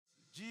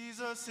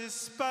Jesus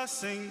is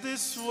passing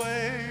this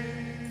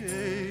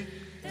way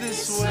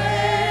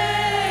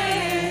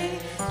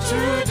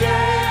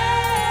today.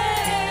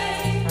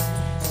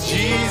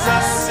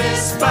 Jesus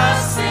is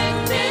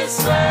passing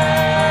this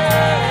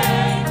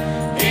way.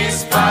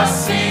 He's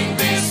passing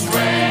this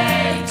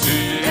way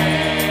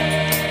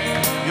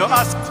today. You're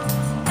asked,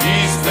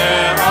 is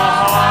there a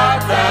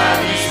heart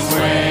that is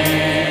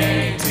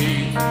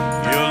waiting?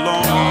 You're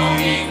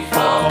longing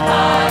for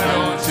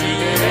pardon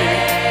today.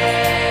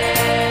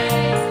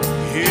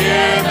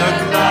 Hear the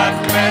glad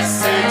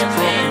message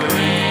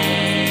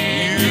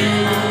proclaim you.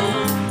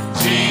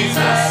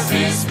 Jesus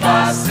is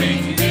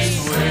passing this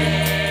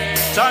way.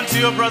 Turn to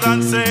your brother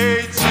and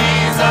say,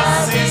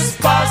 Jesus is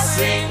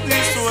passing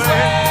this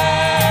way.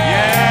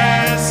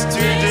 Yes,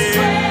 today.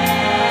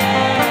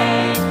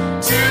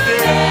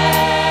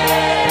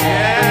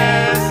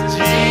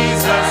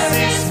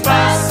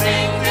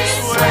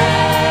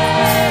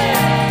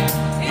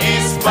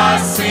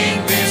 Passing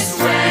this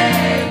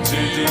way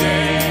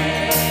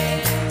today.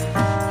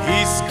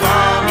 He's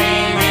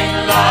coming in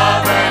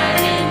love and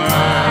in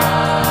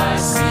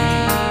mercy.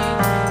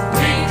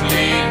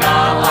 Incline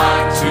our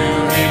heart to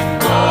Him,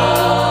 go.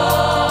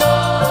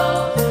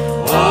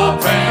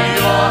 Open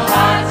your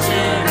heart to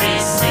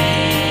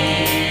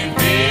receive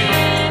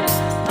Him.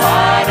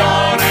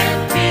 Pardon and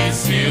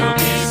peace He'll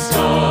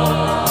bestow.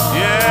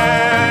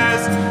 Yes,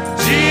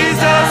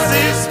 Jesus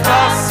is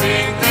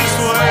passing this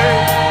way.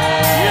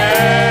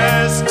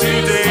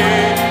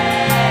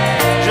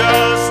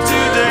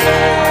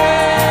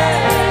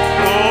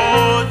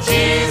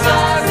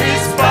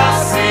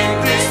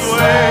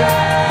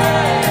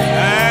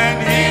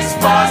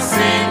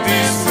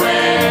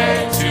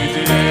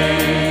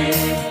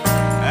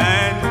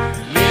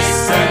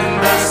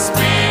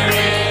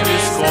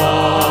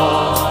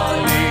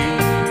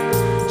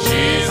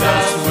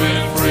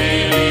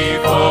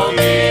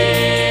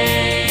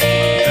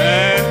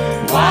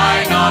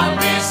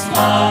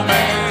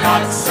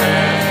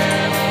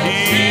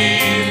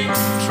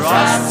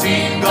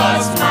 Trusting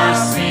God's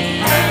mercy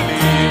and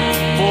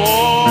live.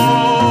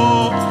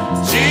 Oh,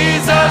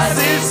 Jesus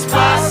is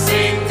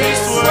passing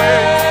this way.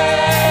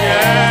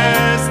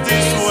 Yes,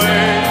 this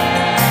way.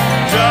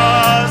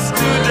 Just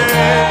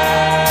today.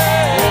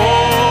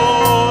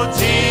 Oh,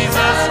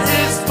 Jesus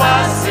is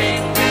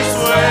passing this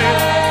way.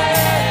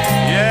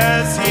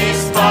 Yes,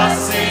 He's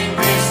passing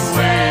this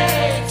way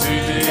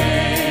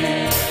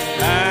today.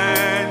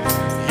 And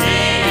He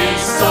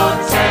is so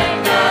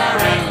tender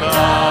and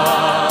loving.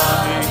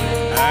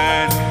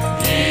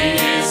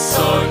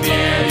 So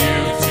near you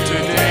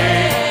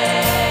today.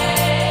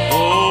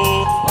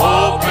 Oh,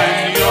 open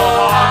your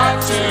heart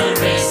to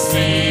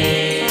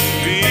receive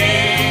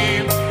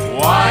Him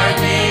while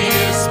He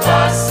is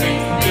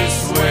passing this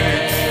way.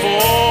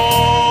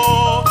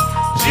 Oh,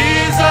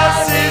 Jesus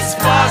is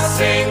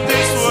passing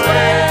this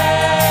way.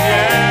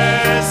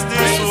 Yes,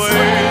 this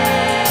way.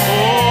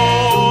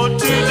 Oh,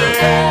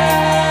 today.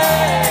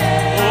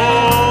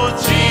 Oh,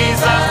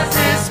 Jesus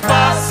is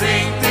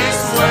passing this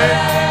way.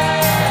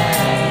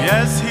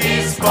 Yes,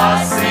 He's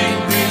passing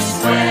this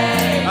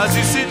way. As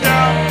you sit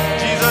down,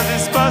 Jesus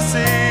is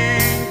passing.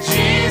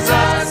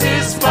 Jesus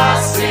is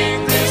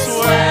passing this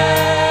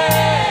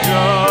way.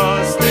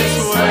 Just this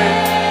way.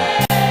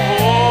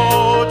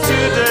 Oh,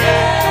 today.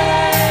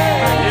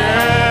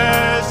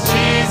 Yes,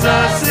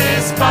 Jesus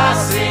is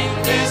passing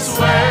this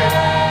way.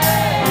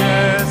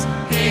 Yes,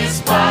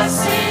 He's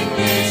passing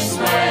this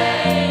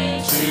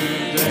way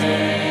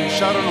today.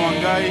 Sharon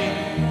Wangai,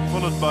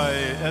 followed by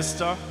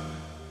Esther.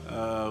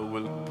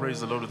 We'll praise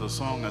the Lord with a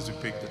song as we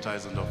pick the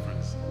tithes and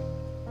offerings.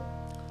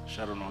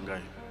 Sharon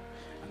Wangai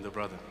and the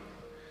brother.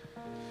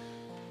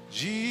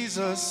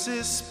 Jesus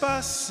is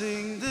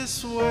passing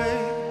this way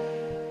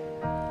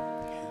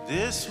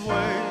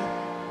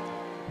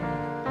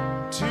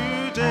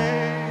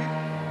today.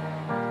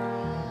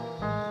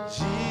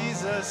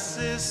 Jesus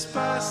is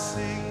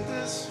passing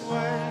this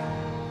way.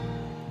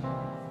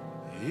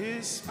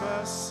 He's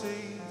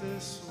passing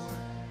this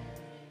way.